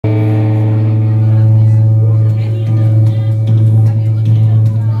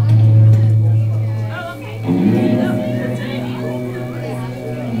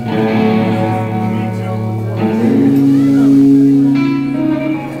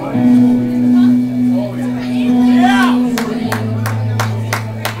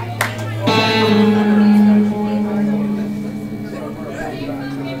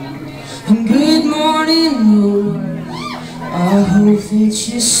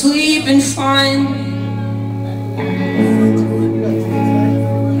sleeping fine.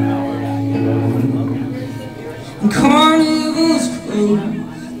 And Carnival's closed,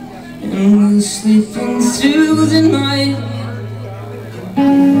 and we're slipping through the night.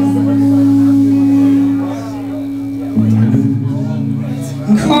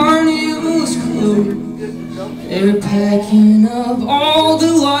 And Carnival's closed, they're packing up all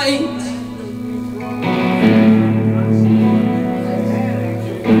the lights.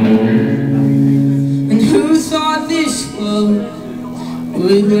 And who thought this love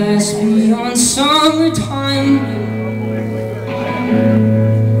would last beyond summertime?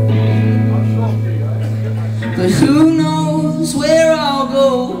 But who knows where I'll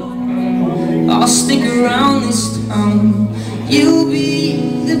go? I'll stick around this town. You'll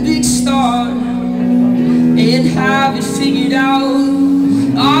be the big star and have it figured out.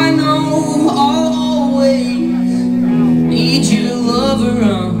 I know I'll always need your love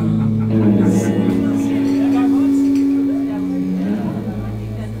around.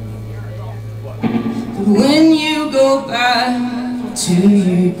 But when you go back to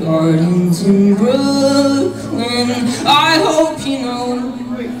your gardens in Brooklyn, I hope you know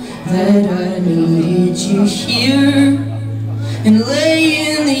that I needed you here, and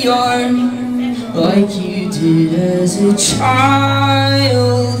lay in the yard like you did as a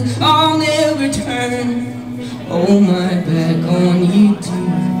child. I'll never turn my back on you, dear.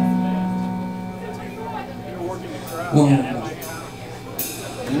 Whoa.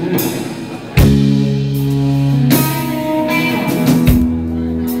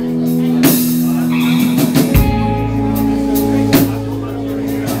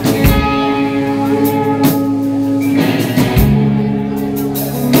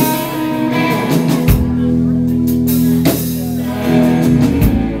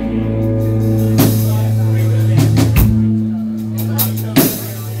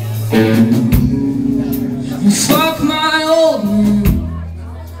 Fuck my old man,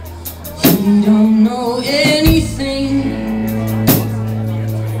 he don't know anything.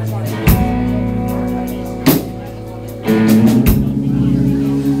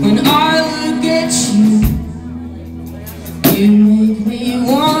 When I look at you, you make me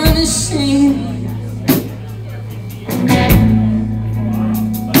wanna sing.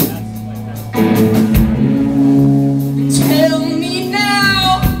 Tell me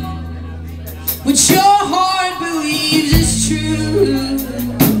now what your heart believes is true.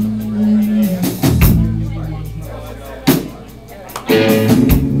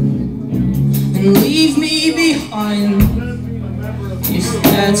 And leave me behind if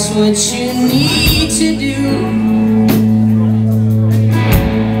that's what you need to do.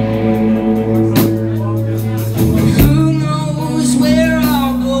 Who knows where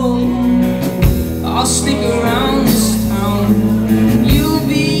I'll go? I'll stick around this town. You'll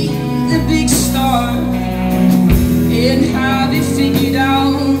be the big star and have it figured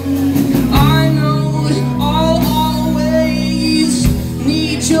out. I know I'll always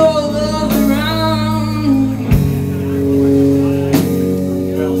need your love around.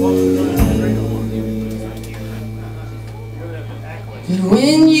 And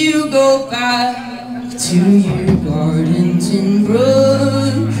when you go back to your gardens in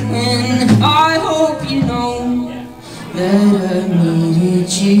Brooklyn, I hope you know that I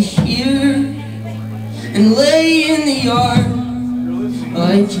needed you here, and lay in the yard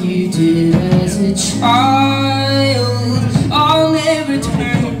like you did as a child. I'll never turn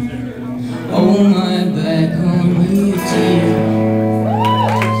my back on you, dear.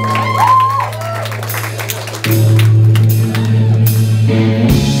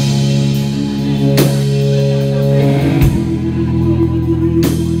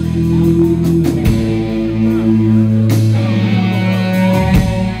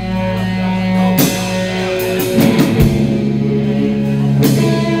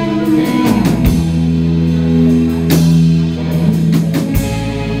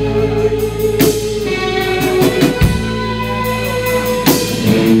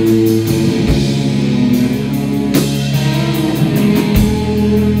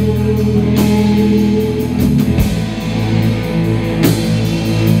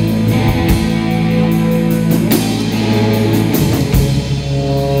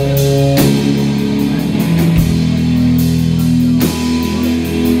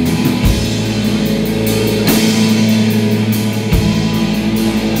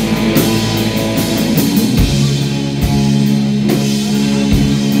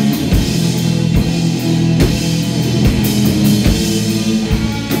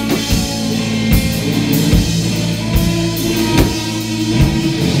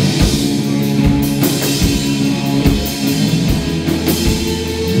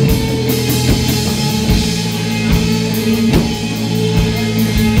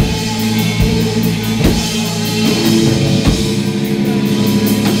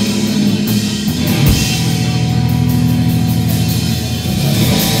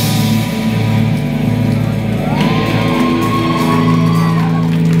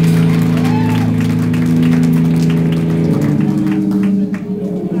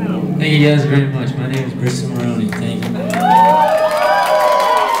 you guys very much. My name is Briston Maroney. Thank you.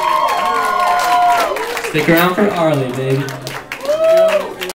 Stick around for Arlie, baby.